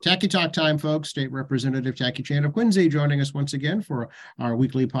Tacky Talk time, folks. State Representative Tacky Chan of Quincy joining us once again for our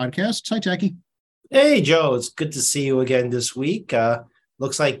weekly podcast. Hi, Tacky. Hey, Joe. It's good to see you again this week.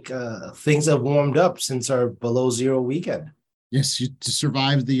 Looks like things have warmed up since our below zero weekend. Yes, you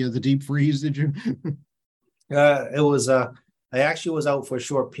survived the deep freeze, did you? It was. I actually was out for a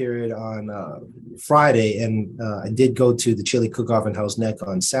short period on Friday, and I did go to the chili cook-off in House Neck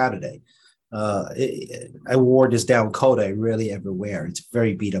on Saturday. I wore this down coat I rarely ever wear. It's a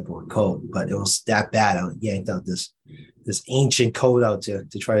very beat up old coat, but it was that bad. I yanked out this ancient coat out to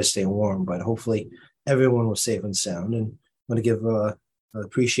try to stay warm. But hopefully everyone was safe and sound. And I want to give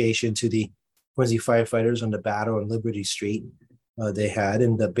appreciation to the Quincy firefighters on the battle on Liberty Street they had,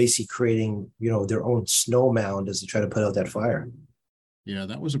 and basically creating their own snow mound as they try to put out that fire. Yeah,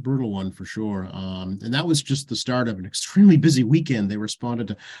 that was a brutal one for sure. And that was just the start of an extremely busy weekend. They responded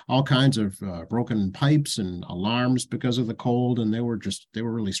to all kinds of broken pipes and alarms because of the cold, and they were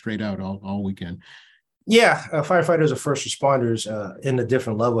really straight out all weekend. Yeah, firefighters are first responders in a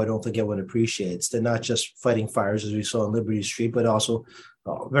different level. I don't think everyone appreciates. They're not just fighting fires as we saw on Liberty Street, but also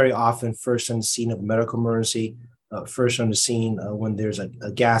very often first on the scene of a medical emergency, first on the scene when there's a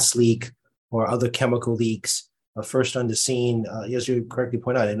gas leak or other chemical leaks. First on the scene, as you correctly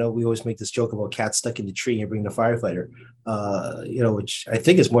point out, I know we always make this joke about cats stuck in the tree and bring the firefighter, which I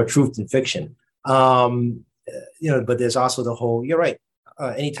think is more truth than fiction. But there's also the whole, you're right,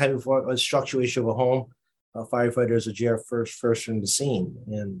 any type of a structural issue of a home, firefighters are first on the scene.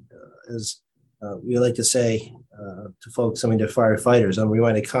 And as we like to say to folks, they're firefighters. I'm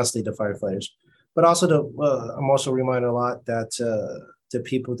reminded constantly to firefighters, but also I'm also reminded a lot that to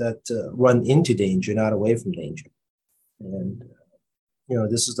people that run into danger, not away from danger. And,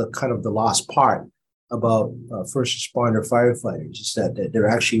 this is the kind of the lost part about first responder firefighters is that they're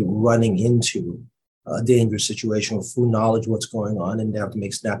actually running into a dangerous situation with full knowledge of what's going on, and they have to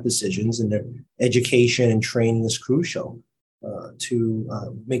make snap decisions, and their education and training is crucial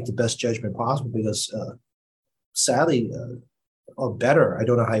to make the best judgment possible because sadly, or better, I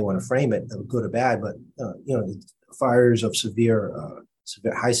don't know how you want to frame it, good or bad, but, fires of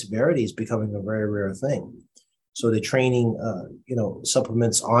high severity is becoming a very rare thing. So the training,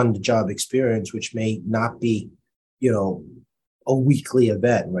 supplements on the job experience, which may not be, a weekly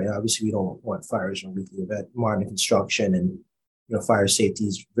event, right? Obviously, we don't want fires on a weekly event. Modern construction and, fire safety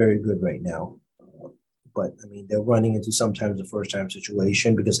is very good right now. But they're running into sometimes a first time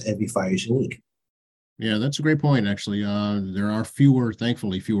situation because every fire is unique. Yeah, that's a great point, actually. There are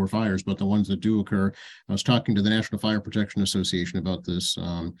thankfully fewer fires, but the ones that do occur, I was talking to the National Fire Protection Association about this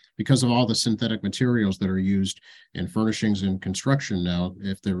because of all the synthetic materials that are used in furnishings and construction now.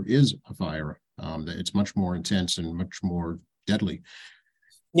 If there is a fire, it's much more intense and much more deadly.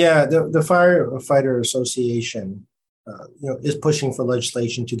 Yeah, the Firefighter Association, is pushing for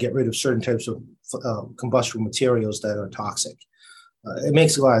legislation to get rid of certain types of combustible materials that are toxic. It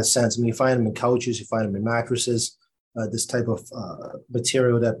makes a lot of sense. You find them in couches, you find them in mattresses, this type of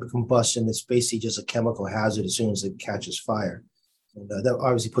material that combustion is basically just a chemical hazard as soon as it catches fire. And that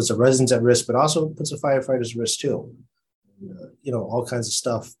obviously puts the residents at risk, but also puts the firefighters at risk too. And, all kinds of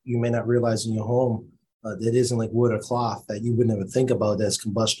stuff you may not realize in your home that isn't like wood or cloth that you would never think about that's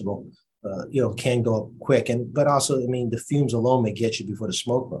combustible, can go up quick. But also, the fumes alone may get you before the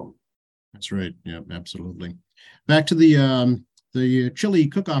smoke will. That's right. Yeah, absolutely. Back to the chili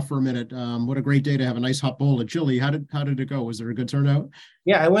cook-off for a minute. What a great day to have a nice hot bowl of chili. How did it go? Was there a good turnout?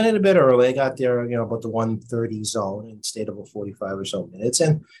 Yeah, I went in a bit early. I got there, about the 1:30 zone and stayed about 45 or so minutes.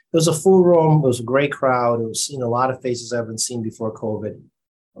 And it was a full room. It was a great crowd. It was, a lot of faces I haven't seen before COVID.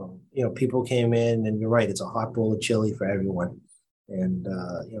 People came in, and you're right, it's a hot bowl of chili for everyone. And,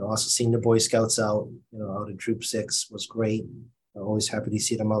 also seeing the Boy Scouts out in Troop 6 was great. I'm always happy to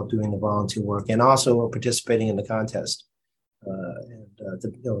see them out doing the volunteer work and also participating in the contest.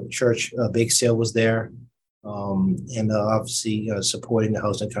 The church bake sale was there, and obviously supporting the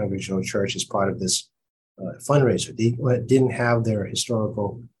House and Congregational Church as part of this fundraiser. They didn't have their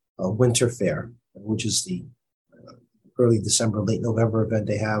historical winter fair, which is the early December, late November event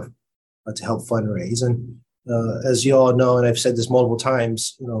they have to help fundraise. And as you all know, and I've said this multiple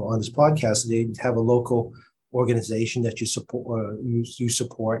times, on this podcast, they have a local organization that you support. You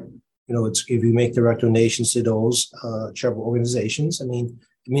support. It's if you make direct donations to those charitable organizations, it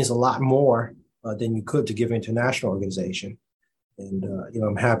means a lot more than you could to give an international organization. And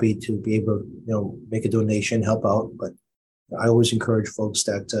I'm happy to be able to make a donation, help out. But I always encourage folks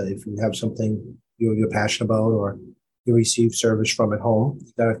that if you have something you're passionate about or you receive service from at home,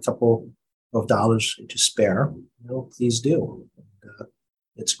 you got a couple of dollars to spare, please do.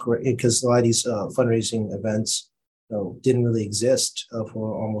 It's great because a lot of these fundraising events didn't really exist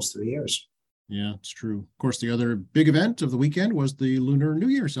for almost 3 years. Yeah, it's true. Of course, the other big event of the weekend was the Lunar New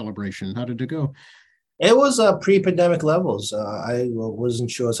Year celebration. How did it go? It was pre-pandemic levels. I wasn't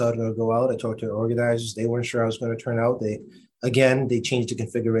sure how I was going to go out. I talked to the organizers; they weren't sure I was going to turn out. They changed the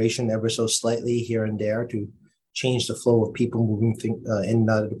configuration ever so slightly here and there to change the flow of people moving in and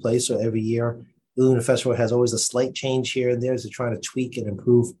out of the place. So every year, the Lunar Festival has always a slight change here and there to try to tweak and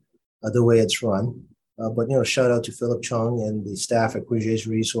improve the way it's run. But shout out to Philip Chung and the staff at Quincy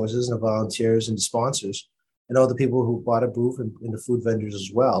Resources and the volunteers and the sponsors and all the people who bought a booth and the food vendors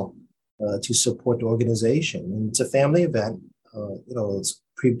as well to support the organization. And it's a family event. It's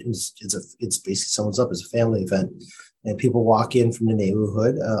basically sums up as a family event, and people walk in from the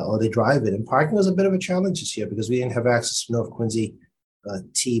neighborhood or they drive it. And parking was a bit of a challenge this year because we didn't have access to North Quincy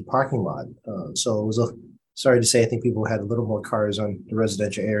T parking lot. So it was sorry to say, I think people had a little more cars on the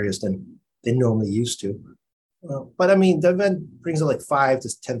residential areas than they normally used to. But I mean, the event brings in like 5,000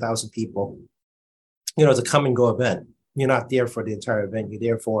 to 10,000 people. It's a come and go event. You're not there for the entire event. You're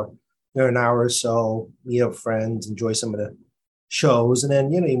there for an hour or so, meet up friends, enjoy some of the shows, and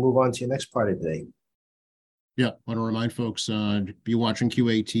then you move on to your next part of the day. Yeah, want to remind folks, be watching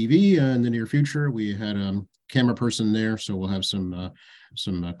QATV in the near future. We had a camera person there, so we'll have some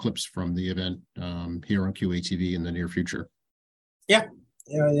clips from the event here on QATV in the near future. Yeah.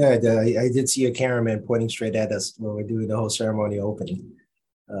 I did see a cameraman pointing straight at us when we're doing the whole ceremony opening.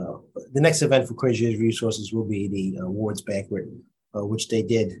 The next event for Quincy Resources will be the awards banquet, which they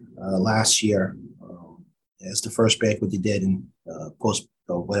did last year as the first banquet they did in post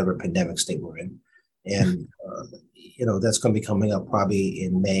whatever pandemic state we're in. And, that's going to be coming up probably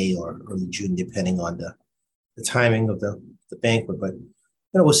in May or early June, depending on the timing of the banquet. But,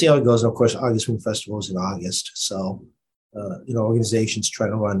 we'll see how it goes. And of course, August Moon Festival is in August. So, organizations try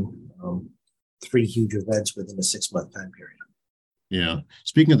to run 3 huge events within a 6-month time period. Yeah.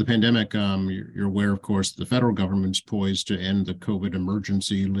 Speaking of the pandemic, you're aware, of course, the federal government's poised to end the COVID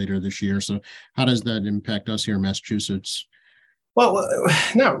emergency later this year. So how does that impact us here in Massachusetts? Well,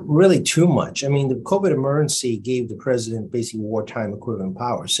 not really too much. I mean, the COVID emergency gave the president basically wartime equivalent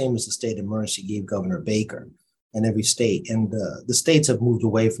power, same as the state emergency gave Governor Baker in every state. And the states have moved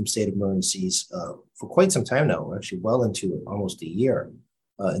away from state emergencies for quite some time now, actually well into almost a year,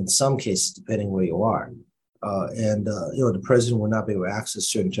 in some cases, depending where you are. The president will not be able to access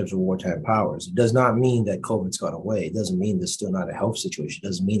certain types of wartime powers. It does not mean that COVID's gone away. It doesn't mean there's still not a health situation. It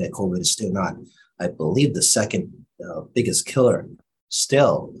doesn't mean that COVID is still not, I believe, the second biggest killer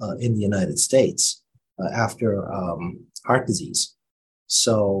still in the United States after heart disease.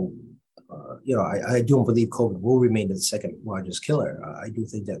 So, I don't believe COVID will remain the second largest killer. I do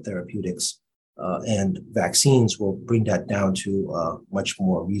think that therapeutics and vaccines will bring that down to much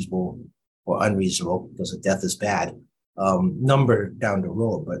more reasonable or unreasonable, because a death is bad, number down the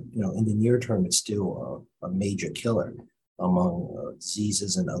road. But, in the near term, it's still a major killer among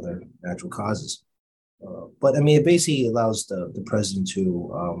diseases and other natural causes. But I mean, it basically allows the president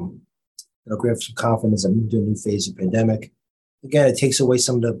to grab some confidence and move to a new phase of pandemic. Again, it takes away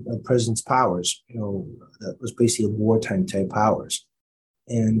some of the president's powers, that was basically wartime type powers.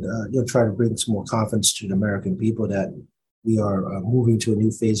 And try to bring some more confidence to the American people that we are moving to a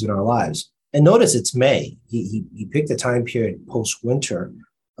new phase in our lives. And notice it's May. He picked a time period post-winter,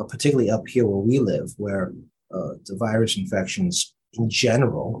 particularly up here where we live, where the virus infections in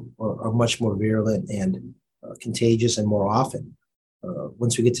general are much more virulent and contagious and more often.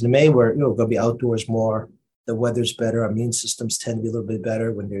 Once we get to the May, we're going to be outdoors more. The weather's better. Our immune systems tend to be a little bit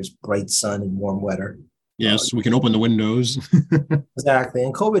better when there's bright sun and warm weather. Yes, we can open the windows. Exactly.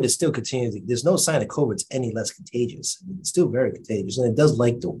 And COVID is still continuing. There's no sign that COVID's any less contagious. I mean, it's still very contagious. And it does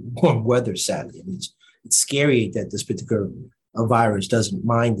like the warm weather, sadly. I mean, it's scary that this particular virus doesn't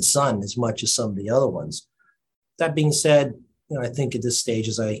mind the sun as much as some of the other ones. That being said, I think at this stage,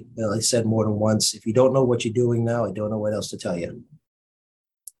 as I said more than once, if you don't know what you're doing now, I don't know what else to tell you.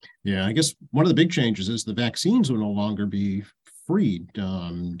 Yeah, I guess one of the big changes is the vaccines will no longer be free.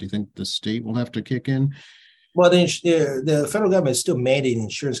 Do you think the state will have to kick in? Well, the federal government is still mandating the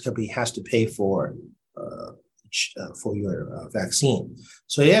insurance company has to pay for your vaccine.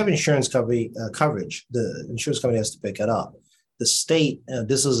 So you have insurance coverage. The insurance company has to pick it up. The state,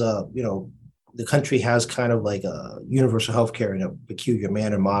 this is the country has kind of like a universal healthcare in a peculiar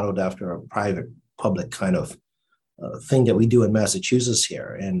manner, modeled after a private-public kind of thing that we do in Massachusetts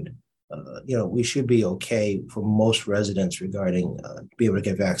here. And we should be okay for most residents regarding be able to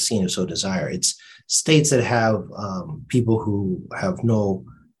get vaccine if so desire. It's states that have people who have no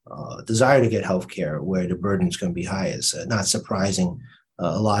desire to get health care where the burden is going to be highest. Not surprising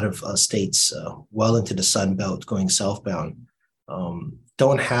a lot of states well into the Sun Belt going southbound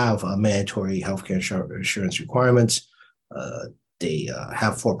don't have mandatory healthcare insurance requirements. They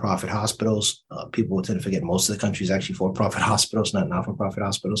have for-profit hospitals. People tend to forget most of the country is actually for-profit hospitals, not-for-profit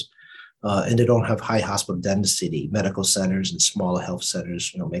hospitals. And they don't have high hospital density. Medical centers and smaller health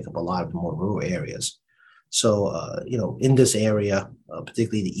centers, make up a lot of the more rural areas. So, in this area,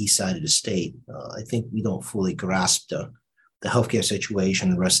 particularly the east side of the state, I think we don't fully grasp the healthcare situation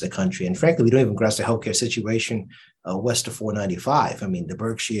in the rest of the country. And frankly, we don't even grasp the healthcare situation west of 495. I mean, the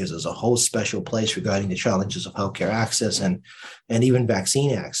Berkshires is a whole special place regarding the challenges of healthcare access and even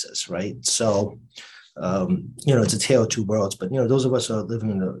vaccine access, right? So, it's a tale of two worlds. But, those of us who are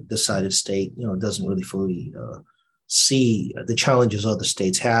living in this side of the state, doesn't really fully see the challenges other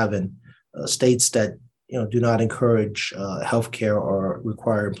states have, and states that do not encourage healthcare or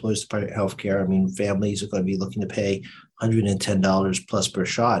require employees to pay healthcare. I mean, families are going to be looking to pay $110 plus per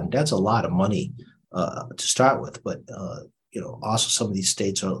shot, and that's a lot of money to start with. But also some of these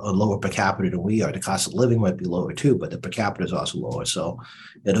states are lower per capita than we are. The cost of living might be lower too, but the per capita is also lower. So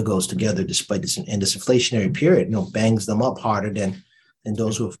it all goes together, despite this in this inflationary period, bangs them up harder than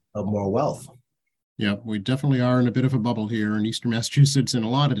those who have more wealth. Yeah, we definitely are in a bit of a bubble here in Eastern Massachusetts in a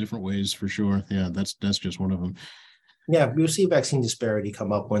lot of different ways, for sure. Yeah, that's just one of them. Yeah, we'll see vaccine disparity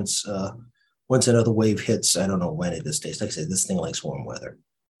come up once another wave hits. I don't know when it is. Like I said, this thing likes warm weather.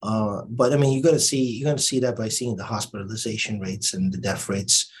 But I mean, you're going to see that by seeing the hospitalization rates and the death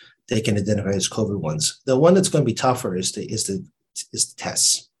rates they can identify as COVID ones. The one that's going to be tougher is the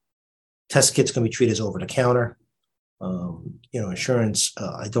tests. Test kits can be treated as over the counter. Insurance,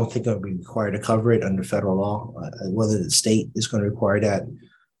 I don't think it'll be required to cover it under federal law. Whether the state is going to require that,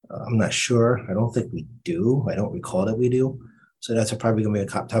 I'm not sure. I don't think we do. I don't recall that we do. So that's probably going to be a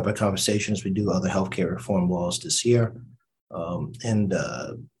topic of conversation as we do other healthcare reform laws this year.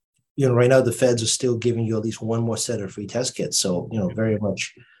 Right now the feds are still giving you at least one more set of free test kits. So, very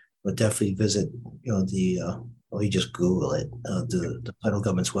much would definitely visit, or you just Google it, the federal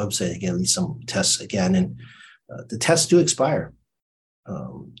government's website to get at least some tests again. And the tests do expire.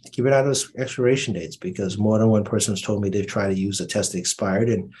 Keep it out of expiration dates, because more than one person has told me they've tried to use a test that expired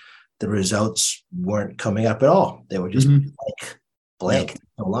and the results weren't coming up at all. They were just blank,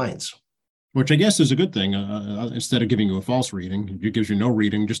 no lines. Which I guess is a good thing. Instead of giving you a false reading, it gives you no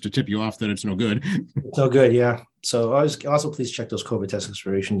reading just to tip you off that it's no good. It's no good, yeah. So also please check those COVID test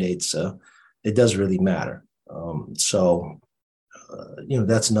expiration dates. It does really matter. That's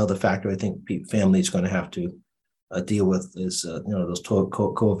another factor I think families going to have to deal with is, those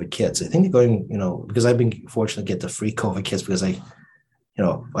COVID kits. I think they're going, because I've been fortunate to get the free COVID kits because I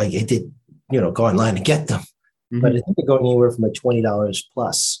did, go online and get them. Mm-hmm. But I think they're going anywhere from like $20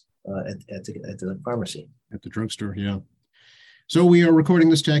 plus. At the pharmacy. At the drugstore, yeah. So we are recording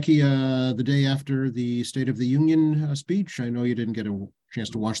this, Tacky, the day after the State of the Union speech. I know you didn't get a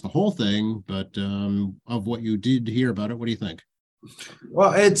chance to watch the whole thing, but of what you did hear about it, what do you think?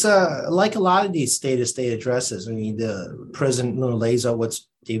 Well, it's like a lot of these state-of-state addresses. I mean, the president lays out what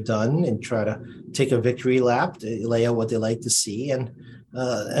they've done and try to take a victory lap, to lay out what they like to see. And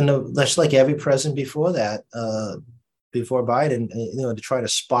just like every president before that, before Biden, to try to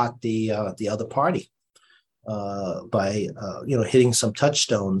spot the other party by hitting some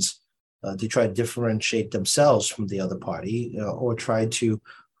touchstones to try to differentiate themselves from the other party, or try to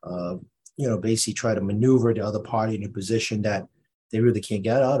basically try to maneuver the other party in a position that they really can't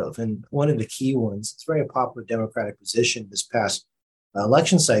get out of. And one of the key ones, it's a very popular Democratic position this past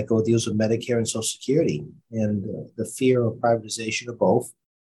election cycle, deals with Medicare and Social Security and the fear of privatization of both,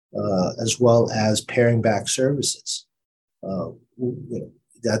 as well as paring back services.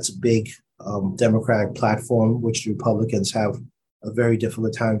 That's a big Democratic platform, which the Republicans have a very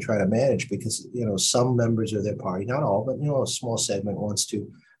difficult time trying to manage, because some members of their party, not all, but a small segment wants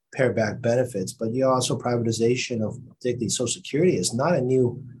to pare back benefits. But also privatization of particularly Social Security is not a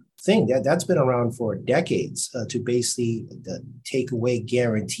new thing. That's been around for decades, to basically take away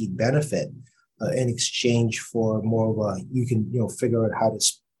guaranteed benefit in exchange for more of a, you can figure out how to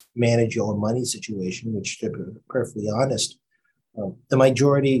manage your own money situation, which, to be perfectly honest,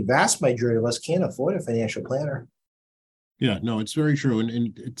 the vast majority of us can't afford a financial planner. Yeah, no, it's very true.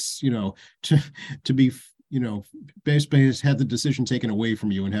 And it's, to be, basically had the decision taken away from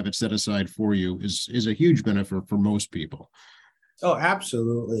you and have it set aside for you is a huge benefit for most people. Oh,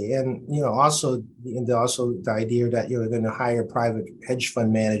 absolutely. And, also the idea that you're going to hire private hedge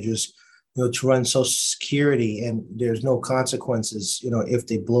fund managers to run Social Security, and there's no consequences, if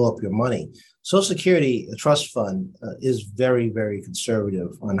they blow up your money. Social Security, a trust fund, is very, very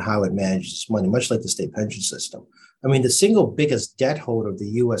conservative on how it manages money, much like the state pension system. I mean, the single biggest debt holder of the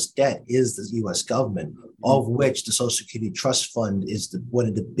U.S. debt is the U.S. government, of which the Social Security Trust Fund is one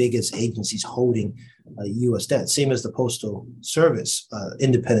of the biggest agencies holding U.S. debt. Same as the Postal Service, they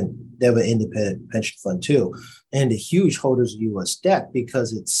have an independent pension fund too, and the huge holders of U.S. debt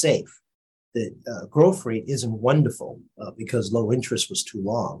because it's safe. The growth rate isn't wonderful because low interest was too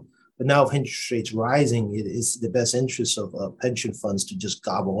long. But now, if interest rates rising, it is the best interest of pension funds to just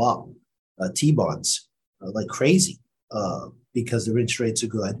gobble up T-bonds like crazy because the interest rates are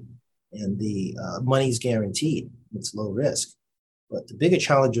good and the money's guaranteed. It's low risk. But the bigger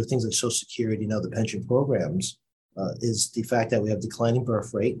challenge of things like Social Security and other pension programs is the fact that we have declining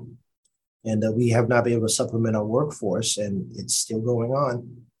birth rate and we have not been able to supplement our workforce, and it's still going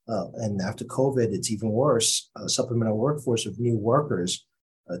on. And after COVID, it's even worse. Supplement our workforce with new workers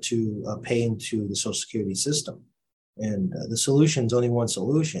to pay into the Social Security system. And the solution is only one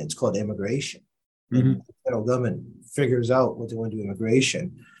solution. It's called immigration. Mm-hmm. The federal government figures out what they want to do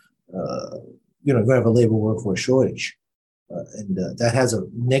immigration. We're going to have a labor workforce shortage. And that has a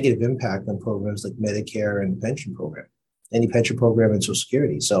negative impact on programs like Medicare and pension program, any pension program and Social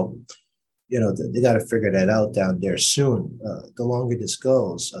Security. So, they got to figure that out down there soon. The longer this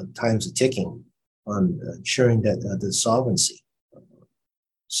goes, time's are ticking on ensuring that the solvency.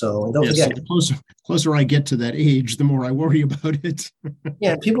 So don't forget. So the closer I get to that age, the more I worry about it.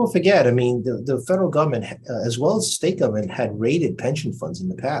 Yeah, people forget. I mean, the federal government, as well as the state government, had raided pension funds in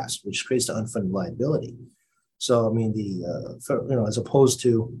the past, which creates the unfunded liability. So, I mean, as opposed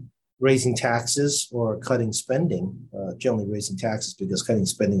to raising taxes or cutting spending, generally raising taxes because cutting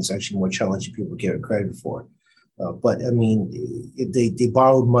spending is actually more challenging people get credit for. But I mean, they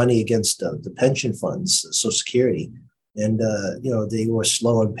borrowed money against the pension funds, Social Security, and they were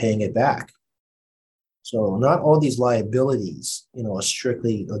slow in paying it back. So not all these liabilities, are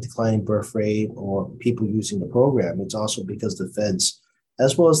strictly a declining birth rate or people using the program. It's also because the feds,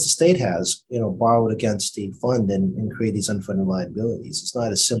 as well as the state has, borrowed against the fund and create these unfunded liabilities. It's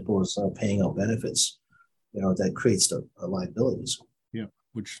not as simple as paying out benefits, that creates the liabilities. Yeah,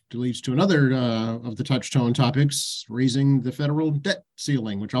 which leads to another of the touchstone topics, raising the federal debt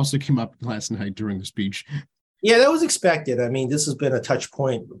ceiling, which also came up last night during the speech. Yeah, that was expected. I mean, this has been a touch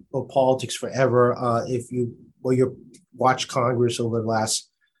point of politics forever. If you watch Congress over the last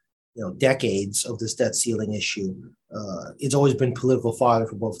decades of this debt ceiling issue, it's always been political fodder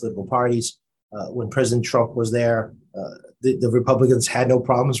for both political parties. When President Trump was there, the Republicans had no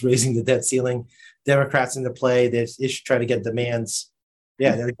problems raising the debt ceiling. Democrats in the play, they try to get demands.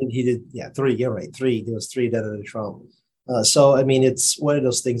 Yeah, he did. Yeah, three. You're right. Three. There was three that under Trump. So, I mean, it's one of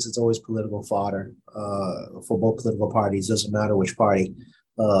those things that's always political fodder for both political parties. Doesn't matter which party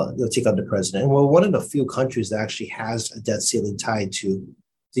take on the president. And we're one of the few countries that actually has a debt ceiling tied to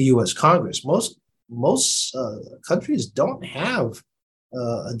the U.S. Congress. Most countries don't have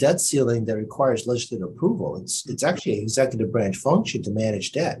a debt ceiling that requires legislative approval. It's actually an executive branch function to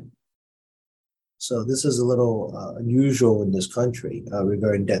manage debt. So this is a little unusual in this country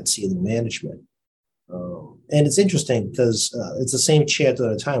regarding debt ceiling management. And it's interesting because it's the same chant all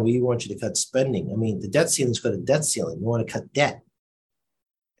the time. We want you to cut spending. I mean, the debt ceiling's got a debt ceiling. You want to cut debt.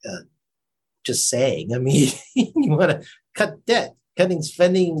 Just saying. I mean, you want to cut debt, cutting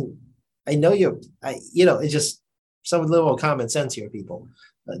spending. I know it's just some level of common sense here, people.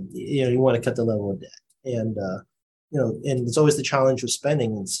 You want to cut the level of debt. And, and it's always the challenge with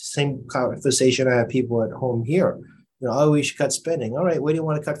spending. It's the same conversation I have people at home here. We should cut spending. All right, where do you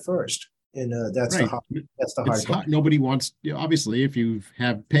want to cut first? And that's right. the hard part. Nobody wants, obviously, if you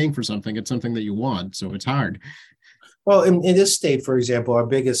have paying for something, it's something that you want. So it's hard. Well, in this state, for example, our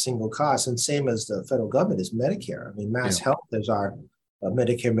biggest single cost, and same as the federal government, is Medicare. I mean, Mass Health is our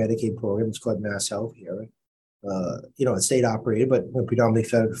Medicare, Medicaid program. It's called Mass Health here. It's state operated, but predominantly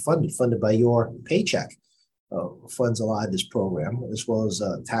federal funded by your paycheck. Funds a lot of this program, as well as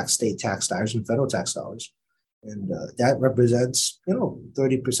state tax dollars and federal tax dollars. And that represents,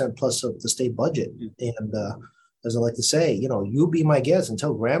 30% plus of the state budget. And as I like to say, you be my guest and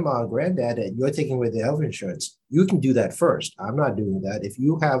tell grandma and granddad that you're taking away their health insurance. You can do that first. I'm not doing that. If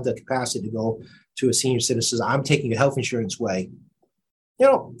you have the capacity to go to a senior citizen, I'm taking your health insurance away.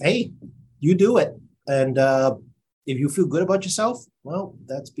 Hey, you do it. And if you feel good about yourself, well,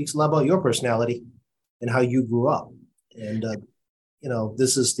 that speaks a lot about your personality and how you grew up. And,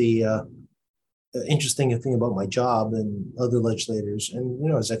 this is the interesting thing about my job and other legislators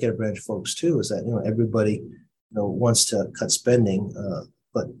and, executive branch folks too, is that, everybody, wants to cut spending,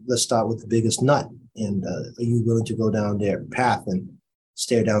 but let's start with the biggest nut. And are you willing to go down their path and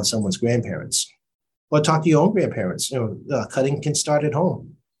stare down someone's grandparents? Or talk to your own grandparents. Cutting can start at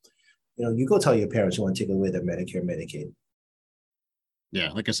home. You go tell your parents you want to take away their Medicare, Medicaid. Yeah,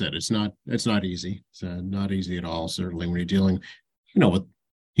 like I said, it's not easy. It's not easy at all. Certainly when you're dealing, with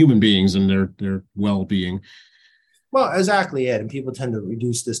human beings and their well-being. Well, exactly, Ed. And people tend to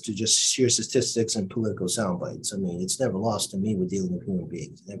reduce this to just sheer statistics and political sound bites. I mean, it's never lost to me with dealing with human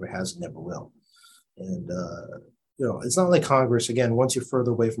beings. It never has and never will. And, it's not like Congress. Again, once you're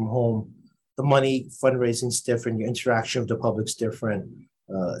further away from home, the money fundraising is different. Your interaction with the public's different.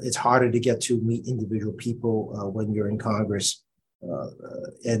 It's harder to get to meet individual people when you're in Congress.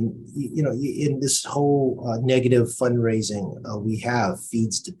 And in this whole negative fundraising we have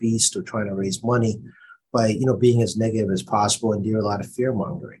feeds the beast of trying to raise money by being as negative as possible and do a lot of fear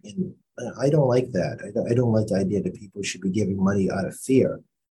mongering. And I don't like that. I don't like the idea that people should be giving money out of fear.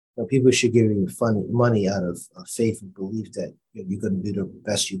 People should give you money out of faith and belief that you're going to do the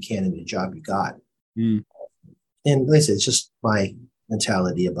best you can in the job you got. Mm. And like I said, it's just my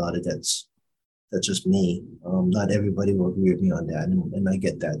mentality about it. That's just me. Not everybody will agree with me on that, and I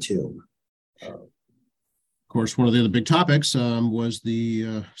get that too. Of course, one of the other big topics was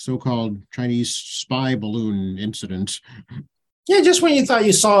the so-called Chinese spy balloon incident. Yeah, just when you thought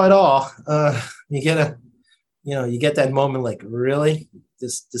you saw it all, you get that moment like, really,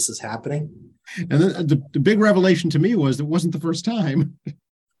 this is happening. And then the big revelation to me was it wasn't the first time.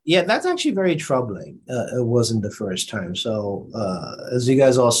 Yeah, that's actually very troubling. It wasn't the first time. So, as you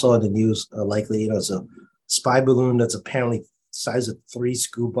guys all saw in the news, likely, it's a spy balloon that's apparently the size of 3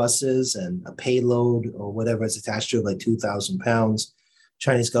 school buses and a payload or whatever is attached to it, like 2,000 pounds.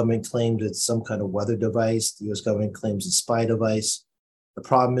 Chinese government claimed it's some kind of weather device. The U.S. government claims it's a spy device. The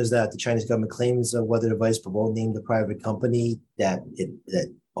problem is that the Chinese government claims a weather device, but won't name the private company that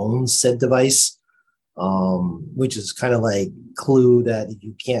owns said device. Which is kind of like clue that if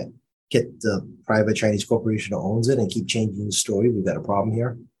you can't get the private Chinese corporation that owns it and keep changing the story, we've got a problem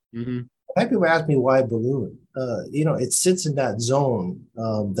here. Mm-hmm. People ask me why balloon. It sits in that zone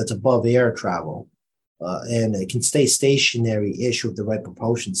that's above air travel, and it can stay stationary-ish with the right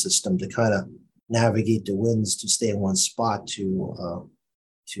propulsion system to kind of navigate the winds to stay in one spot to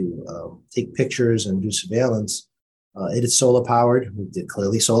take pictures and do surveillance. It is solar powered. We did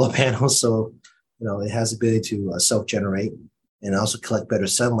clearly solar panels, so it has the ability to self-generate and also collect better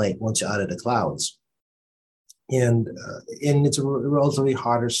sunlight once you're out of the clouds. And it's relatively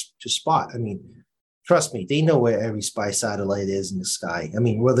harder to spot. I mean, trust me, they know where every spy satellite is in the sky. I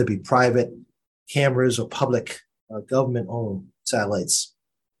mean, whether it be private cameras or public government-owned satellites,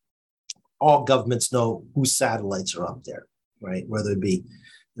 all governments know whose satellites are up there, right? Whether it be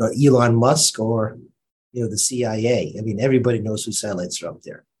Elon Musk or the CIA. I mean, everybody knows whose satellites are up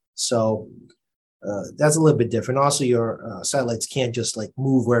there. So that's a little bit different. Also, your satellites can't just like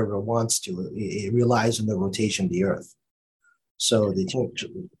move wherever it wants to. It relies on the rotation of the Earth. So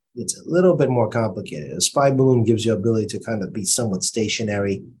it's a little bit more complicated. A spy balloon gives you the ability to kind of be somewhat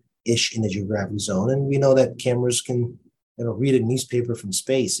stationary-ish in the geographic zone. And we know that cameras can read a newspaper from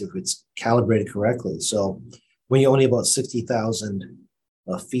space if it's calibrated correctly. So when you're only about 60,000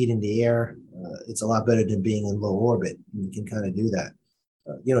 feet in the air, it's a lot better than being in low orbit. You can kind of do that.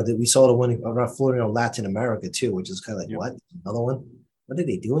 That we saw the one around floating around Latin America too, which is kind of like, what? Another one? What are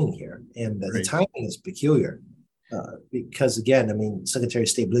they doing here? And the timing is peculiar because, again, I mean, Secretary of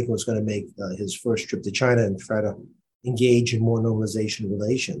State Blinken was going to make his first trip to China and try to engage in more normalization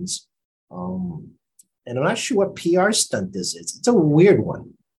relations. And I'm not sure what PR stunt this is. It's a weird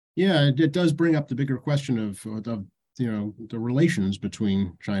one. Yeah, it does bring up the bigger question of the relations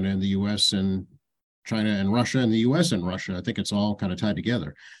between China and the U.S. and China and Russia and the U.S. and Russia. I think it's all kind of tied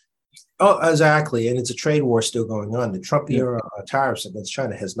together. Oh, exactly. And it's a trade war still going on. The Trump era tariffs against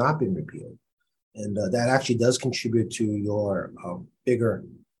China has not been repealed. And that actually does contribute to your bigger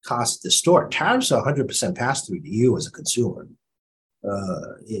cost to store. Tariffs are 100% passed through to you as a consumer.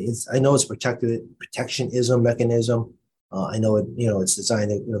 I know it's protectionism mechanism. I know it's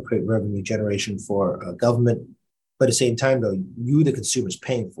designed to create revenue generation for government. But at the same time, though, you, the consumer, is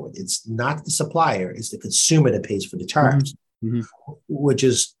paying for it. It's not the supplier, it's the consumer that pays for the tariffs, which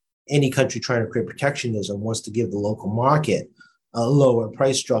is any country trying to create protectionism wants to give the local market a lower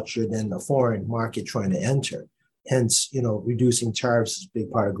price structure than the foreign market trying to enter. Hence, reducing tariffs is a big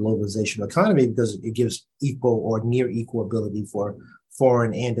part of globalization of the economy because it gives equal or near equal ability for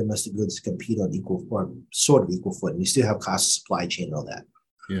foreign and domestic goods to compete on equal or sort of equal footing. You still have cost of supply chain and all that.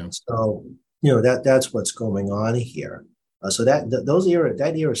 Yeah. So that's what's going on here. So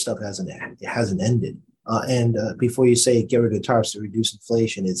that era stuff hasn't ended. And before you say get rid of tariffs to reduce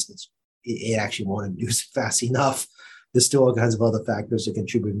inflation, it actually won't reduce it fast enough. There's still all kinds of other factors that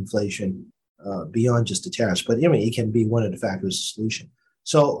contribute to inflation beyond just the tariffs. But it can be one of the factors of the solution.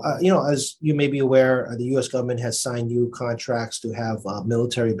 So, as you may be aware, the U.S. government has signed new contracts to have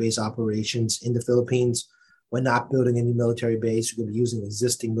military base operations in the Philippines. We're not building any military base. We're going to be using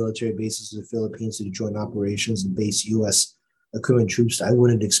existing military bases in the Philippines to do joint operations and base U.S. equivalent troops. I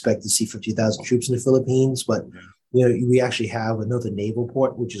wouldn't expect to see 50,000 troops in the Philippines, but we actually have another naval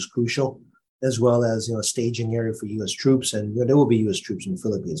port, which is crucial, as well as a staging area for U.S. troops. And there will be U.S. troops in the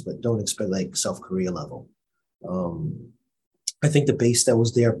Philippines, but don't expect like South Korea level. I think the base that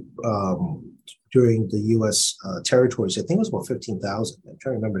was there during the U.S. Territories, I think it was about 15,000. I'm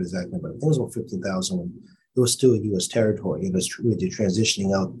trying to remember the exact number. I think it was about 15,000 when it was still a U.S. territory. It was really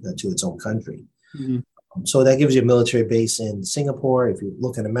transitioning out to its own country. Mm-hmm. So that gives you a military base in Singapore. If you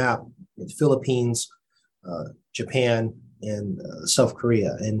look at a map, the Philippines, Japan, and South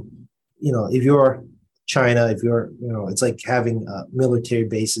Korea. And, if you're China, it's like having military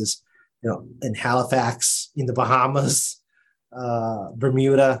bases, in Halifax, in the Bahamas,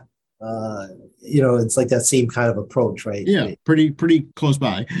 Bermuda, it's like that same kind of approach, right? Yeah, pretty close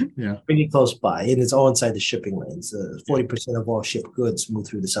by. Yeah, pretty close by, and it's all inside the shipping lanes. 40% of all shipped goods move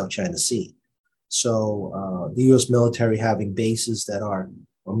through the South China Sea. So the U.S. military having bases that are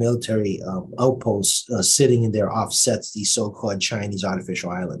or military outposts sitting in their offsets, these so-called Chinese artificial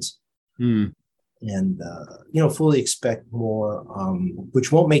islands. And fully expect more,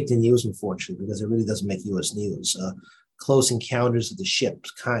 which won't make the news, unfortunately, because it really doesn't make U.S. news. Close encounters of the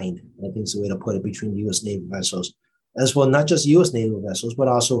ship's kind, I think is the way to put it, between U.S. naval vessels, as well, not just U.S. naval vessels, but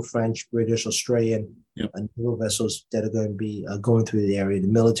also French, British, Australian naval vessels that are going to be going through the area, the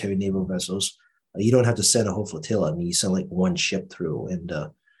military naval vessels. You don't have to send a whole flotilla. I mean, you send like one ship through, and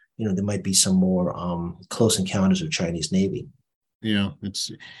there might be some more close encounters of Chinese Navy. Yeah,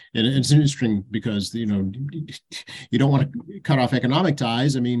 it's interesting because you don't want to cut off economic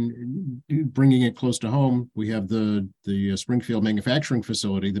ties. I mean, bringing it close to home, we have the Springfield manufacturing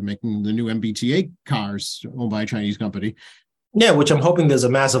facility that making the new MBTA cars owned by a Chinese company. Yeah, which I'm hoping there's a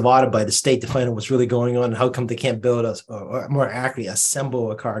massive audit by the state to find out what's really going on and how come they can't build or more accurately,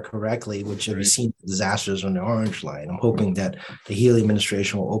 assemble a car correctly, which have seen disasters on the Orange Line. I'm hoping that the Healy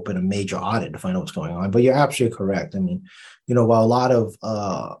administration will open a major audit to find out what's going on. But you're absolutely correct. I mean, while a lot of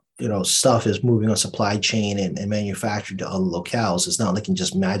stuff is moving on supply chain and manufactured to other locales, it's not like you can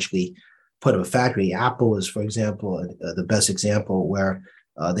just magically put up a factory. Apple is, for example, the best example where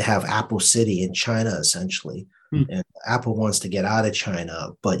they have Apple City in China, essentially. And Apple wants to get out of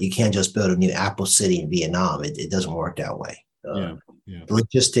China, but you can't just build a new Apple City in Vietnam. It doesn't work that way. The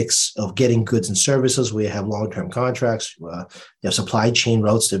logistics of getting goods and services, we have long-term contracts. You have supply chain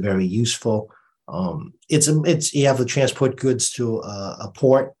routes that are very useful. It's you have to transport goods to a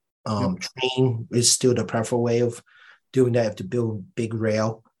port. Train is still the preferred way of doing that. You have to build big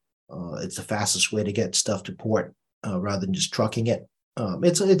rail. It's the fastest way to get stuff to port rather than just trucking it.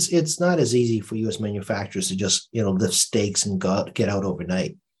 It's not as easy for U.S. manufacturers to just lift stakes and get out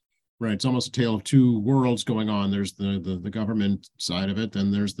overnight. Right, it's almost a tale of two worlds going on. There's the government side of it,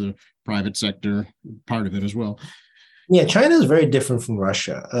 and there's the private sector part of it as well. Yeah, China is very different from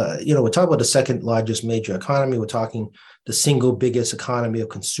Russia. We're talking about the second largest major economy. We're talking the single biggest economy of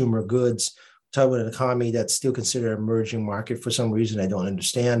consumer goods. We're talking about an economy that's still considered an emerging market for some reason I don't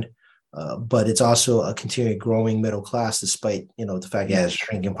understand. But it's also a continually growing middle class, despite, the fact it has a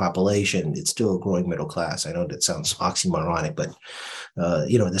shrinking population. It's still a growing middle class. I know that sounds oxymoronic, but,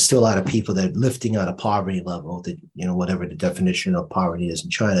 there's still a lot of people that are lifting out of poverty level, that, whatever the definition of poverty is in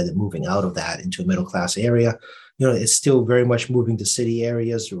China, they're moving out of that into a middle class area. It's still very much moving to city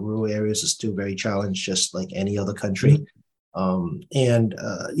areas. The rural areas are still very challenged, just like any other country.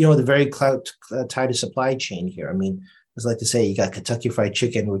 The very tight supply chain here. I mean, I like to say you got Kentucky Fried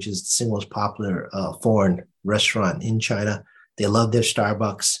Chicken, which is the single most popular foreign restaurant in China. They love their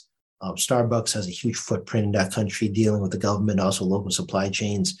Starbucks. Starbucks has a huge footprint in that country, dealing with the government, also local supply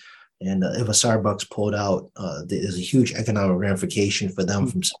chains. And if a Starbucks pulled out, there's a huge economic ramification for them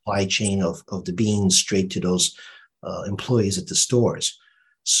from supply chain of the beans straight to those employees at the stores.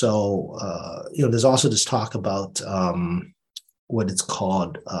 So, there's also this talk about what it's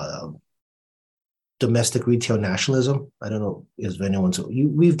called domestic retail nationalism. I don't know if anyone's,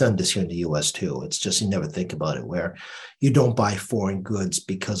 we've done this here in the U.S. too. It's just, you never think about it, where you don't buy foreign goods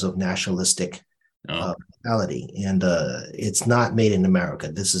because of nationalistic mentality. And it's not made in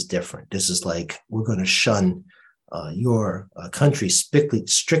America. This is different. This is like, we're going to shun your country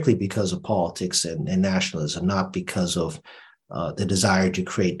strictly because of politics and nationalism, not because of the desire to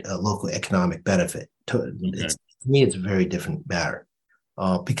create a local economic benefit. To me, it's a very different matter.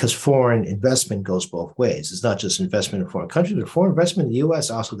 Because foreign investment goes both ways. It's not just investment in foreign countries, but foreign investment in the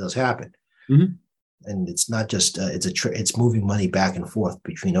U.S. also does happen. and it's not just it's moving money back and forth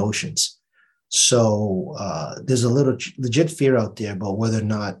between oceans. So there's a little legit fear out there about whether or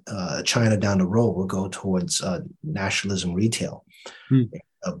not China down the road will go towards nationalism retail,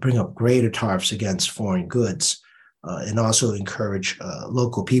 bring up greater tariffs against foreign goods, and also encourage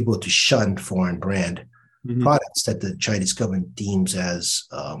local people to shun foreign brand products that the Chinese government deems as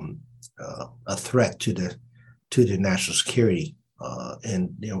a threat to the national security,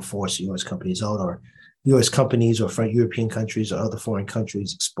 and force U.S. companies out, or U.S. companies or European countries or other foreign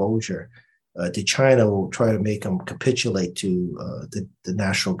countries' exposure to China will try to make them capitulate to the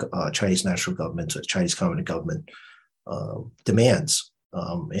national Chinese national government or Chinese communist government demands.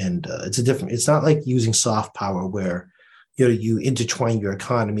 And it's not like using soft power where you intertwine your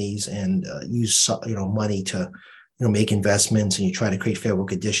economies and use money to make investments, and you try to create favorable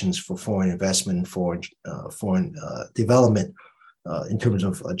conditions for foreign investment and foreign development in terms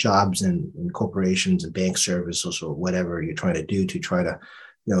of jobs and corporations and bank services or whatever you're trying to do to try to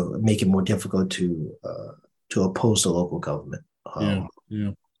make it more difficult to oppose the local government.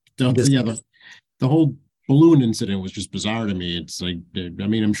 The whole balloon incident was just bizarre to me. It's like, I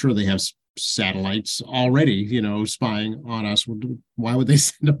mean, I'm sure they have satellites already, spying on us. Why would they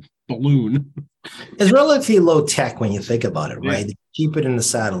send a balloon? It's relatively low tech when you think about it, right? They keep it in the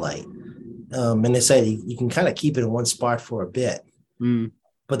satellite. And they say you can kind of keep it in one spot for a bit.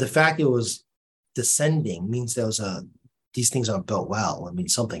 But the fact it was descending means these things aren't built well. I mean,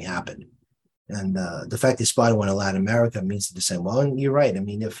 something happened. And the fact they spotted one in Latin America means that they're saying, well, and you're right. I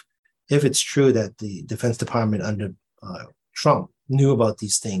mean, if it's true that the Defense Department under Trump knew about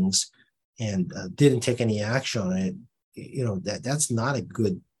these things and didn't take any action on it, that's not a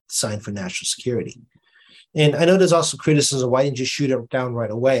good sign for national security. And I know there's also criticism, why didn't you shoot it down right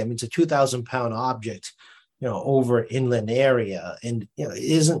away? I mean, it's a 2,000-pound object, over inland area. And, it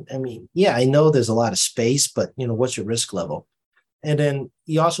isn't, I mean, yeah, I know there's a lot of space, but, what's your risk level? And then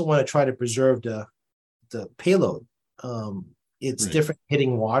you also want to try to preserve the payload. It's different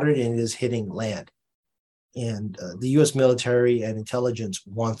hitting water than it is hitting land. And the U.S. military and intelligence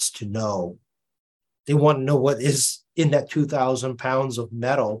wants to know. They want to know what is in that 2,000 pounds of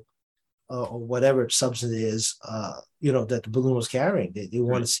metal or whatever substance it is, that the balloon was carrying. They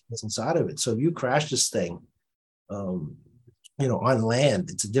want to see what's inside of it. So if you crash this thing, on land,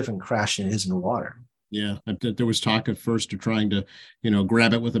 it's a different crash than it is in the water. Yeah, there was talk at first of trying to,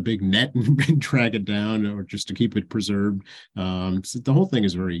 grab it with a big net and drag it down, or just to keep it preserved. So the whole thing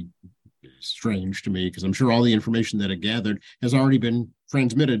is very strange to me, because I'm sure all the information that it gathered has already been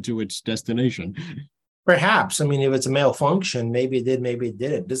transmitted to its destination. Perhaps. I mean, if it's a malfunction, maybe it did, maybe it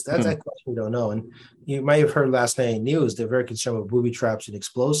didn't. That's that question we don't know. And you might have heard last night in news, they're very concerned with booby traps and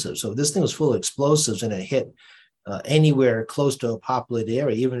explosives. So if this thing was full of explosives and it hit anywhere close to a populated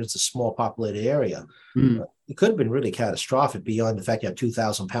area, even if it's a small populated area, it could have been really catastrophic beyond the fact you have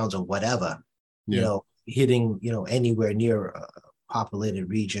 2,000 pounds of whatever, hitting, anywhere near a populated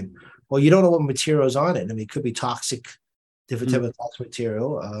region. Well, you don't know what material is on it. I mean, it could be toxic, different type of toxic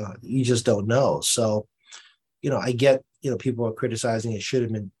material. You just don't know. So, I get, people are criticizing it should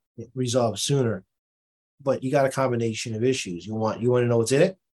have been resolved sooner, but you got a combination of issues. You want to know what's in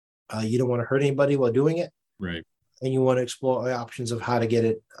it. You don't want to hurt anybody while doing it. Right. And you want to explore options of how to get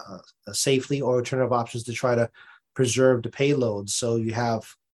it safely, or alternative options to try to preserve the payload. So you have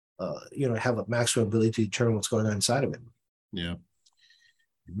a maximum ability to determine what's going on inside of it. Yeah.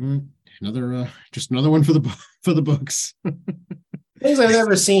 Just another one for the books. Things I've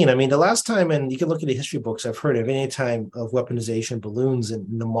never seen. I mean, the last time, and you can look at the history books, I've heard of any time of weaponization balloons in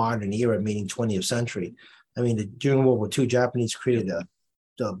the modern era, meaning 20th century. I mean, during World War II, Japanese created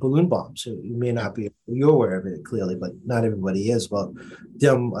balloon bombs. So you may not be, you're aware of it clearly, but not everybody is, about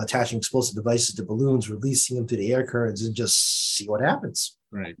them attaching explosive devices to balloons, releasing them through the air currents, and just see what happens.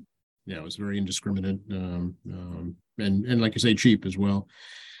 Right. Yeah, it was very indiscriminate, and like you say, cheap as well.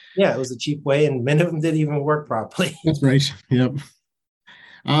 Yeah, it was a cheap way, and many of them didn't even work properly. That's right. Yep.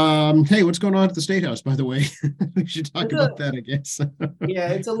 Hey, what's going on at the State House, by the way? We should talk about that, I guess. Yeah,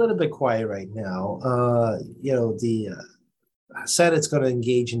 it's a little bit quiet right now. The Senate's going to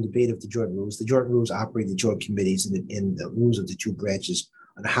engage in debate of the joint rules. The joint rules operate the joint committees in the rules of the two branches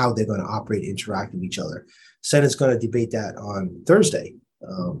on how they're going to operate and interact with each other. Senate's going to debate that on Thursday,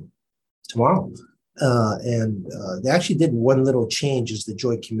 tomorrow. And they actually did one little change as the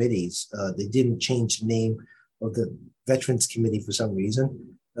joint committees. They didn't change the name of the Veterans Committee for some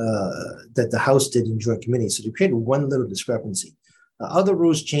reason that the House did in joint committee. So they created one little discrepancy. Other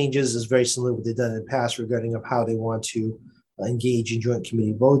rules changes is very similar to what they've done in the past regarding of how they want to engage in joint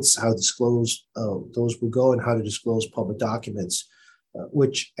committee votes, how disclose those will go, and how to disclose public documents.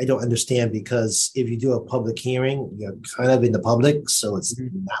 which I don't understand, because if you do a public hearing, you're kind of in the public. So it's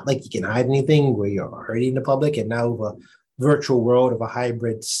not like you can hide anything where you're hurting the public. And now with a virtual world of a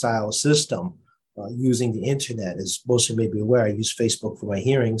hybrid style system, using the internet, as most of you may be aware, I use Facebook for my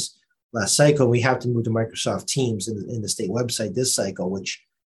hearings. Last cycle, we have to move to Microsoft Teams in the state website this cycle, which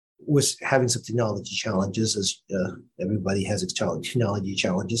was having some technology challenges, as everybody has technology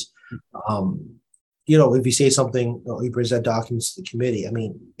challenges. If you say something or you present documents to the committee, I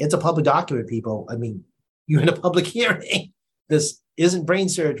mean, it's a public document, people. I mean, you're in a public hearing. This isn't brain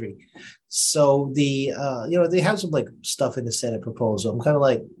surgery. So they have some like stuff in the Senate proposal. I'm kind of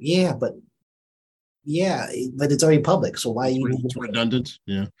like, but it's already public. So why you? It's redundant.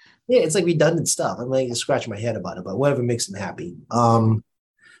 Yeah. Yeah, it's like redundant stuff. I'm like scratching my head about it, but whatever makes them happy.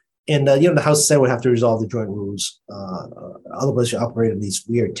 And the House and Senate would have to resolve the joint rules. Otherwise, you operate on these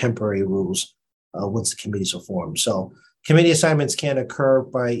weird temporary rules once the committees are formed. So committee assignments can occur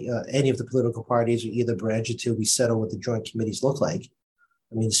by any of the political parties or either branch until we settle what the joint committees look like.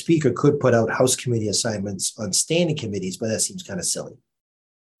 I mean, the speaker could put out House committee assignments on standing committees, but that seems kind of silly.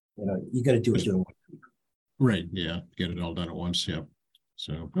 You got to do it during 1 week. Right. Yeah. Get it all done at once. Yeah.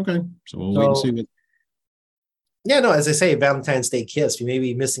 So, okay. So we'll wait and see what. Yeah, no, as I say, Valentine's Day kiss. We may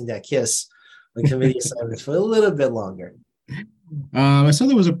be missing that kiss on committee assignments for a little bit longer. I saw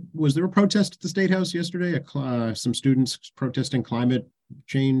was there a protest at the State House yesterday? Some students protesting climate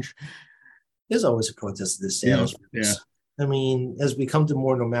change. There's always a protest at the State House. Yeah. I mean, as we come to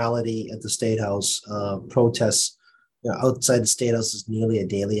more normality at the State House, protests outside the State House is nearly a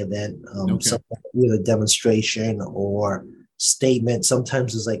daily event. With a demonstration or statement.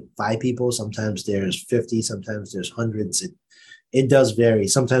 Sometimes there's like 5 people, sometimes there's 50, sometimes there's hundreds. It does vary.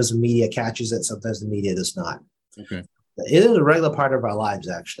 Sometimes the media catches it, sometimes the media does not. Okay. It is a regular part of our lives,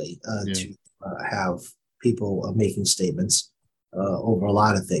 actually, to have people making statements over a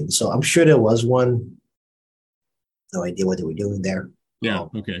lot of things. So I'm sure there was one. No idea what they were doing there. Yeah.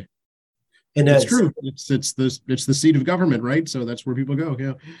 Okay. And that's true. It's the seat of government, right? So that's where people go.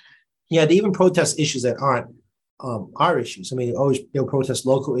 Yeah. Yeah. They even protest issues that aren't our issues. I mean, they'll protest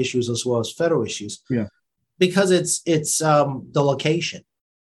local issues as well as federal issues. Yeah. Because it's the location.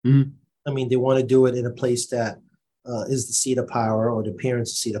 Mm-hmm. I mean, they want to do it in a place that is the seat of power or the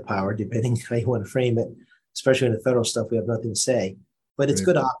appearance of seat of power, depending how you want to frame it. Especially in the federal stuff, we have nothing to say. But it's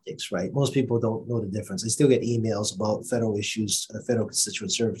good optics, right? Most people don't know the difference. I still get emails about federal issues, federal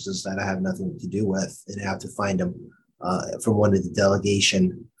constituent services that I have nothing to do with, and I have to find them from one of the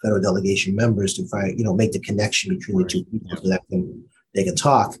federal delegation members to find, make the connection between the two people so that they can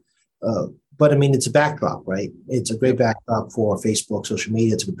talk. But I mean, it's a backdrop, right? It's a great backdrop for Facebook, social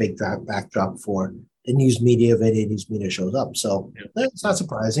media. It's a big backdrop for the news media if any news media shows up. So it's not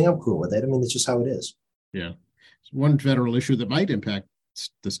surprising. I'm cool with it. I mean, it's just how it is. Yeah. One federal issue that might impact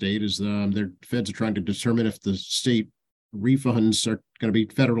the state is their feds are trying to determine if the state refunds are going to be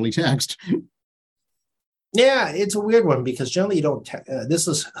federally taxed. Yeah, it's a weird one because generally you don't. This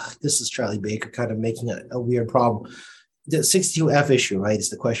is Charlie Baker kind of making a weird problem. The 62F issue, right, is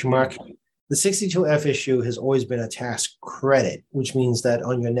the question mark. The 62F issue has always been a tax credit, which means that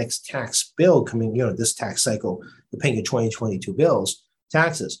on your next tax bill coming, this tax cycle, you're paying your 2022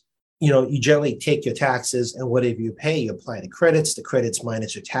 taxes. You generally take your taxes and whatever you pay, you apply the credits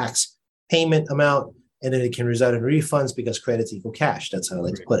minus your tax payment amount, and then it can result in refunds because credits equal cash. That's how I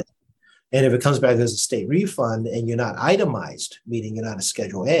like to put it. And if it comes back as a state refund and you're not itemized, meaning you're not a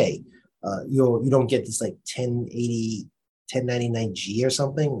Schedule A, you don't get this like 1080, 1099G or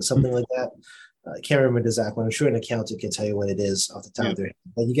something like that. I can't remember the exact one. I'm sure an accountant can tell you what it is off the top of their head.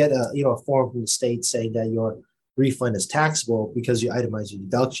 But you get a form from the state saying that your refund is taxable because you itemize your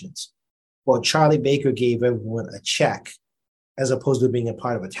deductions. Well, Charlie Baker gave everyone a check as opposed to being a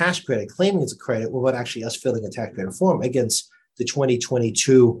part of a tax credit, claiming it's a credit without actually us filling a tax credit form against the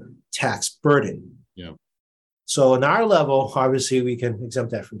 2022 tax burden. Yeah. So on our level, obviously we can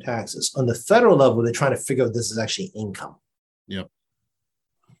exempt that from taxes. On the federal level, they're trying to figure out this is actually income. Yep.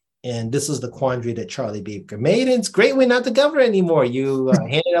 And this is the quandary that Charlie Baker made. And it's great we're not the governor anymore. You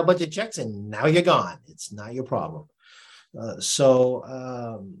handed out a bunch of checks and now you're gone. It's not your problem.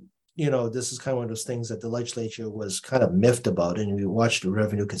 This is kind of one of those things that the legislature was kind of miffed about. And we watched the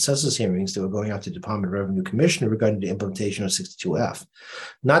revenue consensus hearings that were going out to the Department of Revenue Commissioner regarding the implementation of 62F.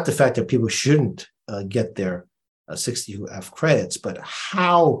 Not the fact that people shouldn't get their 62F credits, but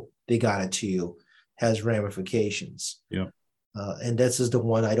how they got it to you has ramifications. Yeah. And this is the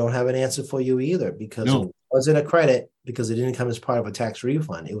one I don't have an answer for you either, because it wasn't a credit because it didn't come as part of a tax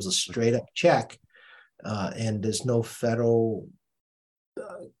refund. It was a straight up check. And there's no federal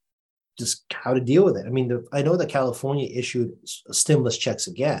just how to deal with it. I mean, I know that California issued stimulus checks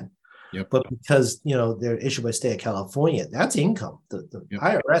again, Yep. but because they're issued by state of California, that's income. The Yep.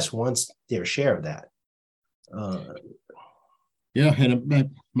 IRS wants their share of that. Yeah, and it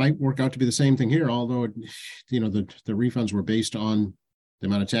might work out to be the same thing here, although the refunds were based on the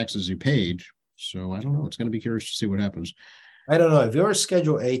amount of taxes you paid. So I don't know. It's going to be curious to see what happens. I don't know. If you're a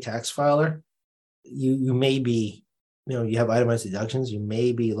Schedule A tax filer, you may be, you have itemized deductions. You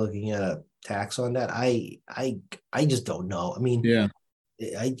may be looking at a tax on that. I just don't know. I mean, yeah,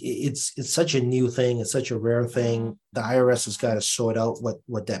 it's such a new thing. It's such a rare thing. The IRS has got to sort out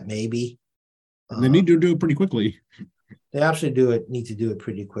what that may be. And they need to do it pretty quickly. They absolutely need to do it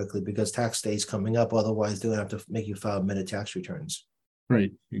pretty quickly because tax day is coming up. Otherwise, they'll have to make you file amended tax returns.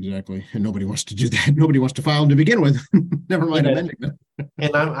 Right, exactly. And nobody wants to do that. Nobody wants to file them to begin with. Never mind amending them.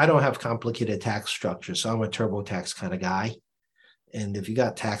 And I don't have complicated tax structure, so I'm a TurboTax kind of guy. And if you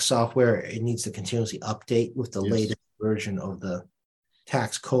got tax software, it needs to continuously update with the latest version of the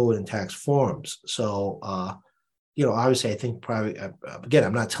tax code and tax forms. So, obviously, I think probably, again,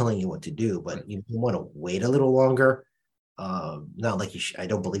 I'm not telling you what to do, but you want to wait a little longer. Not like I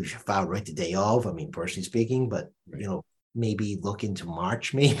don't believe you should file right the day of. I mean, personally speaking, but, maybe look into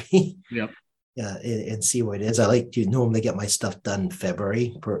March, maybe. Yep. And see what it is. I like to normally get my stuff done in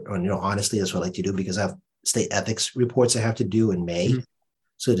February. Honestly, that's what I like to do because I have state ethics reports I have to do in May. Mm-hmm.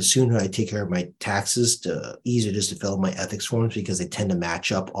 So the sooner I take care of my taxes, the easier it is to fill out my ethics forms because they tend to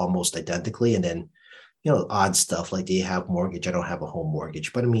match up almost identically. And then, odd stuff like, do you have mortgage? I don't have a home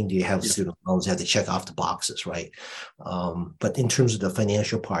mortgage, but I mean, do you have student loans? You have to check off the boxes, right? But in terms of the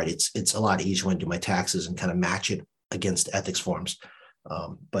financial part, it's a lot easier when I do my taxes and kind of match it against ethics forms.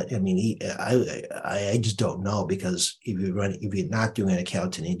 But I mean, I just don't know because if you're not doing an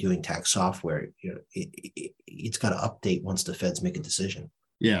accountant and doing tax software, it's got to update once the feds make a decision.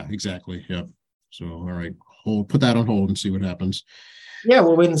 Yeah, exactly. Yeah. So, all right, put that on hold and see what happens. Yeah,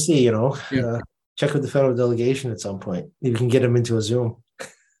 we'll wait and see. Check with the federal delegation at some point. Maybe we can get them into a Zoom.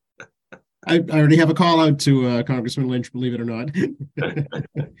 I already have a call out to Congressman Lynch, believe it or not.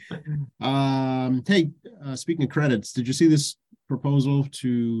 Hey, speaking of credits, did you see this proposal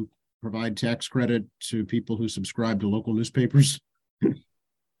to provide tax credit to people who subscribe to local newspapers?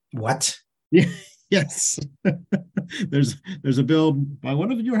 What? Yeah, yes. There's a bill by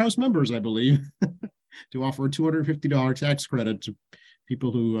one of your House members, I believe, to offer a $250 tax credit to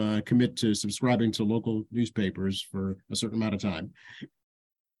people who commit to subscribing to local newspapers for a certain amount of time.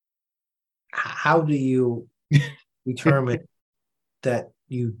 How do you determine that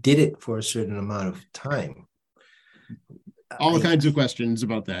you did it for a certain amount of time? All kinds of questions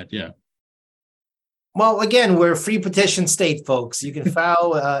about that. Yeah. Well, again, we're a free petition state, folks. You can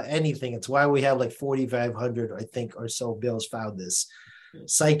file anything. It's why we have like 4,500, I think, or so bills filed this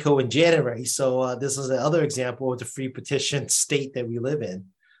cycle in January. So this is another example of the free petition state that we live in,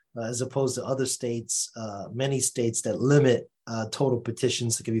 as opposed to other states, many states that limit total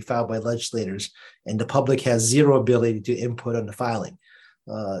petitions that can be filed by legislators, and the public has zero ability to input on the filing.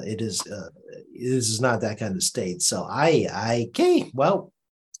 It is not that kind of state. So well,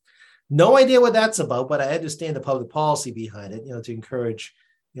 no idea what that's about, but I understand the public policy behind it, to encourage,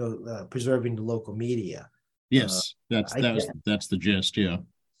 preserving the local media. Yes, that's the gist. Yeah,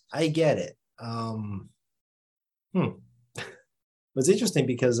 I get it. It's interesting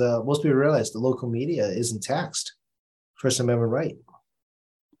because most people realize the local media isn't taxed. First Amendment right.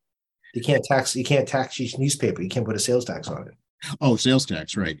 You can't tax each newspaper. You can't put a sales tax on it. Oh, sales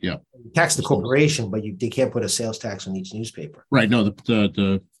tax, right? Yeah. You tax the corporation, but they can't put a sales tax on each newspaper. Right. No,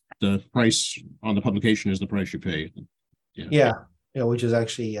 the price on the publication is the price you pay. Yeah. Which is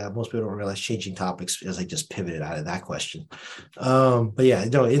actually most people don't realize, changing topics as I just pivoted out of that question. But yeah,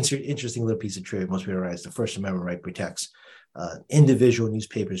 interesting little piece of trivia. Most people realize the First Amendment right protects individual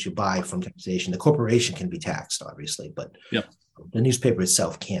newspapers you buy from taxation. The corporation can be taxed, obviously, but the newspaper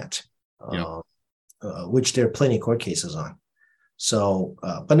itself can't, which there are plenty of court cases on. So,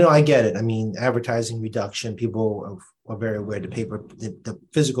 but no, I get it. I mean, advertising reduction, people are very aware the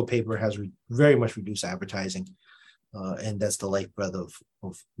physical paper has very much reduced advertising. And that's the lifeblood of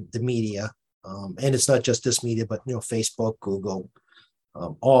the media. And it's not just this media, but, Facebook, Google,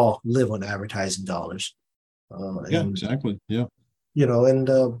 all live on advertising dollars. Exactly. Yeah. And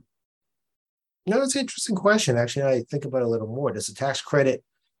it's an interesting question. Actually, I think about it a little more. Does the tax credit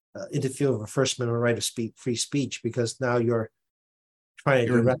interfere with a First Amendment right of free speech? Because now you're trying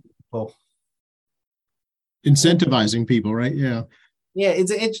to direct people. Incentivizing people, right? Yeah. Yeah,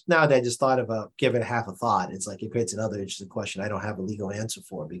 it's now that I just thought about giving it half a thought. It's like it creates another interesting question I don't have a legal answer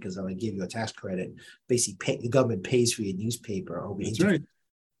for, because if I give you a tax credit, basically the government pays for your newspaper. That's right.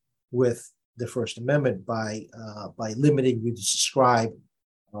 with the First Amendment by limiting you to subscribe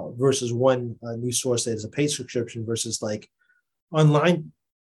versus one news source that is a paid subscription versus like online,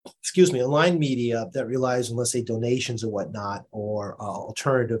 online media that relies on, let's say, donations or whatnot, or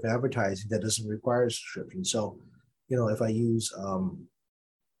alternative advertising that doesn't require a subscription. So, if I use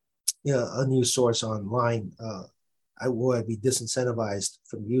a news source online, I would be disincentivized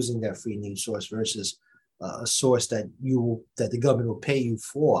from using that free news source versus a source that the government will pay you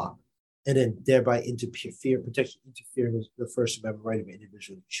for, and then thereby interfere with the First Amendment right of an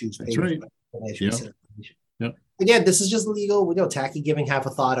individual to choose. That's right. Yeah. Yep. Again, this is just legal. Tacky giving half a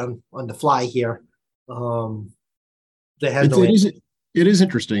thought on the fly here. It is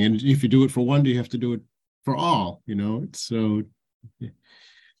interesting, and if you do it for one, do you have to do it for all? It's so.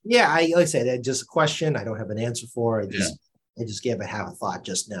 Yeah, like I said, just a question. I don't have an answer for. I just gave it half a thought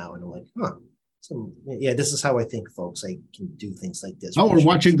just now, and I'm like, huh. So this is how I think, folks. I can do things like this. Oh, we're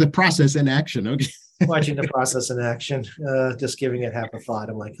watching the process in action. Okay. Watching the process in action, just giving it half a thought.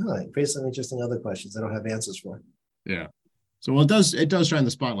 I'm like, raise some interesting other questions I don't have answers for. Yeah. So it does shine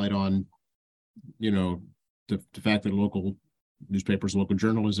the spotlight on, the fact that local newspapers, local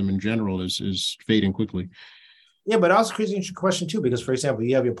journalism in general is fading quickly. Yeah, but also creates an interesting question too, because for example,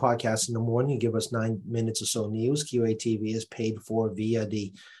 you have your podcast in the morning, you give us 9 minutes or so news. QATV is paid for via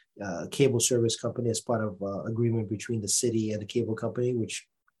the cable service company as part of agreement between the city and the cable company, which,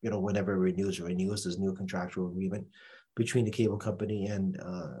 whenever it renews, there's new contractual agreement between the cable company and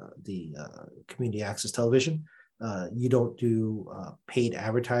the community access television. You don't do paid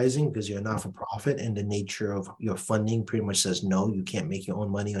advertising because you're not for profit, and the nature of your funding pretty much says no, you can't make your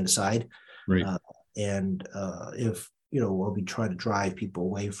own money on the side. Right. And if, we'll be trying to drive people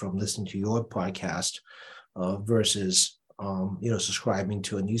away from listening to your podcast versus, subscribing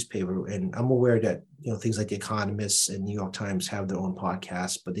to a newspaper. And I'm aware that, things like The Economist and New York Times have their own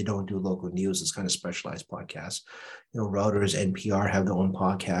podcasts, but they don't do local news. It's kind of specialized podcasts. Reuters, NPR have their own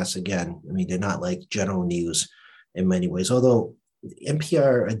podcasts. Again, they're not like general news in many ways, although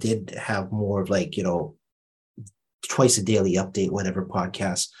NPR did have more of like, twice a daily update, whatever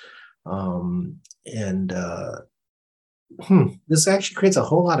podcast. This actually creates a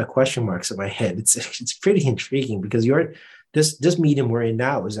whole lot of question marks in my head. It's pretty intriguing because this medium we're in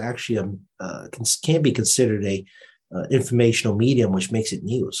now is actually can be considered a informational medium, which makes it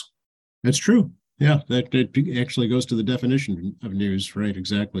news. That's true. Yeah, that actually goes to the definition of news, right?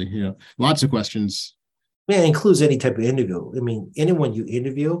 Exactly. Yeah, lots of questions. Yeah, it includes any type of interview. Anyone you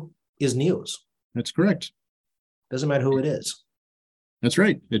interview is news. That's correct. Doesn't matter who it is. That's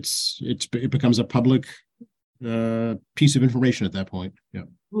right. It becomes a public piece of information at that point. Yeah.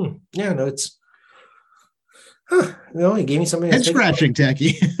 Yeah. No, it's. You gave me something. Head scratching,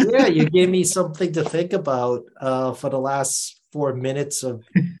 Tacky. Yeah, you gave me something to think about for the last 4 minutes of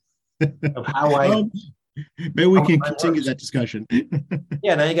how I. Maybe we can continue that discussion.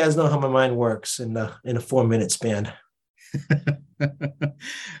 Yeah, now you guys know how my mind works in a 4-minute span.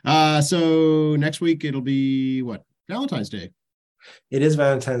 So next week it'll be what? Valentine's Day. It is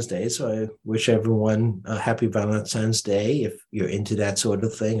Valentine's Day, so I wish everyone a happy Valentine's Day if you're into that sort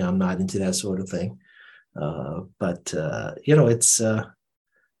of thing. I'm not into that sort of thing. But it's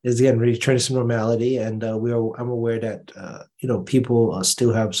again returning to some normality, and I'm aware that people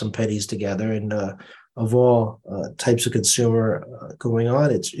still have some pennies together, and of all types of consumer going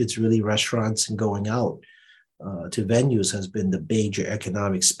on, it's really restaurants and going out to venues has been the major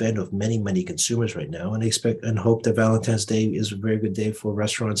economic spend of many, many consumers right now. And I expect and hope that Valentine's Day is a very good day for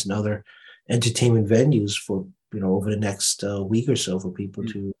restaurants and other entertainment venues for, over the next week or so for people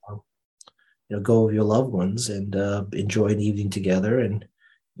to, go with your loved ones and enjoy an evening together. And,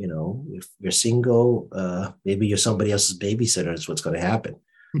 if you're single, maybe you're somebody else's babysitter is what's going to happen.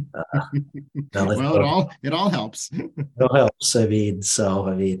 Well, it all helps. It all helps.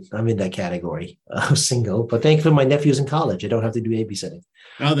 I'm in that category of single, but thankfully my nephew's in college. I don't have to do babysitting.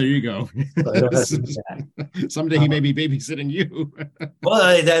 Oh, there you go. So someday he may be babysitting you.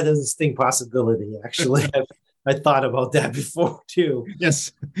 Well, that is a distinct possibility, actually. I thought about that before too.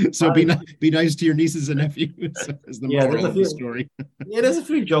 Yes. So be nice to your nieces and nephews is the moral of the story. Yeah, there's a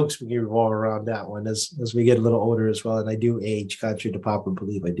few jokes we can revolve around that one as we get a little older as well. And I do age, contrary to popular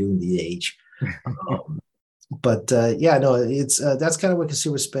belief, I do indeed age. It's that's kind of what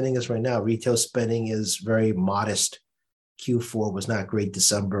consumer spending is right now. Retail spending is very modest. Q4 was not great.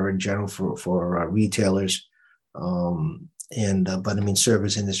 December in general for retailers.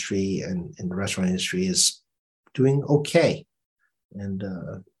 Service industry and the restaurant industry is doing okay, and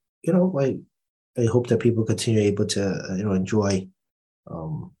I hope that people continue able to enjoy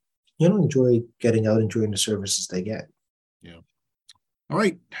enjoy getting out, enjoying the services they get. Yeah. All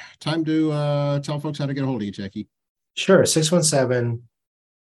right, time to tell folks how to get a hold of you, Jackie. Sure.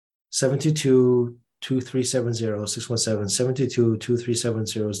 617-722-2370,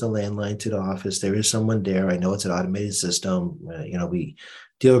 617-722-2370 is the landline to the office. There is someone there. I know it's an automated system. We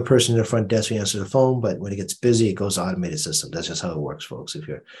deal with a person in the front desk, we answer the phone, but when it gets busy, it goes to automated system. That's just how it works, folks. If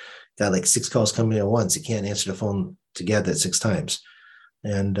you're got like 6 calls coming in at once, you can't answer the phone together 6 times.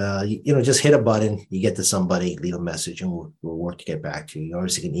 And just hit a button, you get to somebody, leave a message, and we'll work to get back to you. You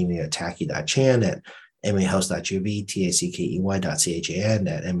obviously can email tacky.chan@mahouse.gov,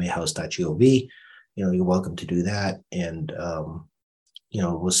 tackey.chan@mahouse.gov. You're welcome to do that. And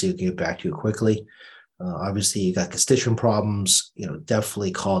we'll see if we can get back to you quickly. Obviously, you got constituent problems, definitely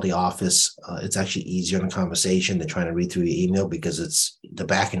call the office. It's actually easier in a conversation than trying to read through your email, because it's the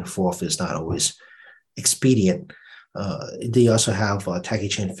back and forth is not always expedient. They also have Tacky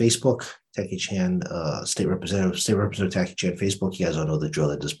Chan Facebook, Tacky Chan State Representative Tacky Chan Facebook. You guys all know the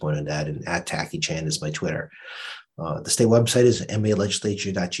drill at this point on that. And @Tacky Chan is my Twitter. The state website is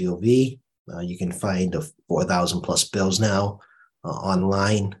malegislature.gov. You can find the 4,000 plus bills now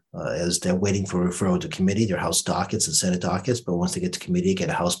online as they're waiting for referral to committee, their House dockets and Senate dockets. But once they get to committee, get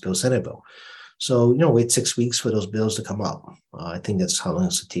a House bill, Senate bill. So, wait 6 weeks for those bills to come up. I think that's how long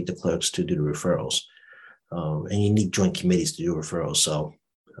it's going to take the clerks to do the referrals. And you need joint committees to do referrals. So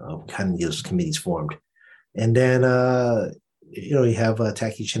kind of get those committees formed. And then, you have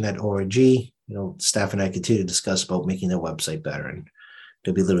tackychan.org. Staff and I continue to discuss about making their website better. And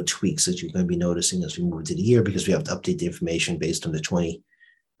there'll be little tweaks that you're going to be noticing as we move into the year, because we have to update the information based on the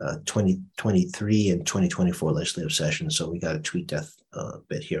 2023 and 2024 legislative session. So we got to tweak that a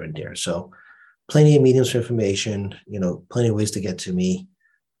bit here and there. So plenty of mediums for information, plenty of ways to get to me.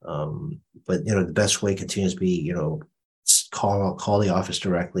 But the best way continues to be, call the office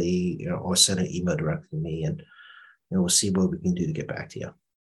directly, or send an email directly to me, and we'll see what we can do to get back to you.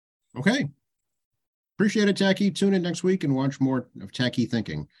 Okay. Appreciate it, Tacky. Tune in next week and watch more of Tacky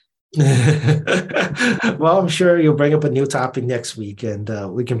Thinking. Well, I'm sure you'll bring up a new topic next week, and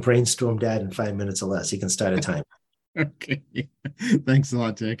we can brainstorm that in 5 minutes or less. You can start a time. Okay. Thanks a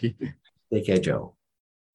lot, Tacky. Take care, Joe.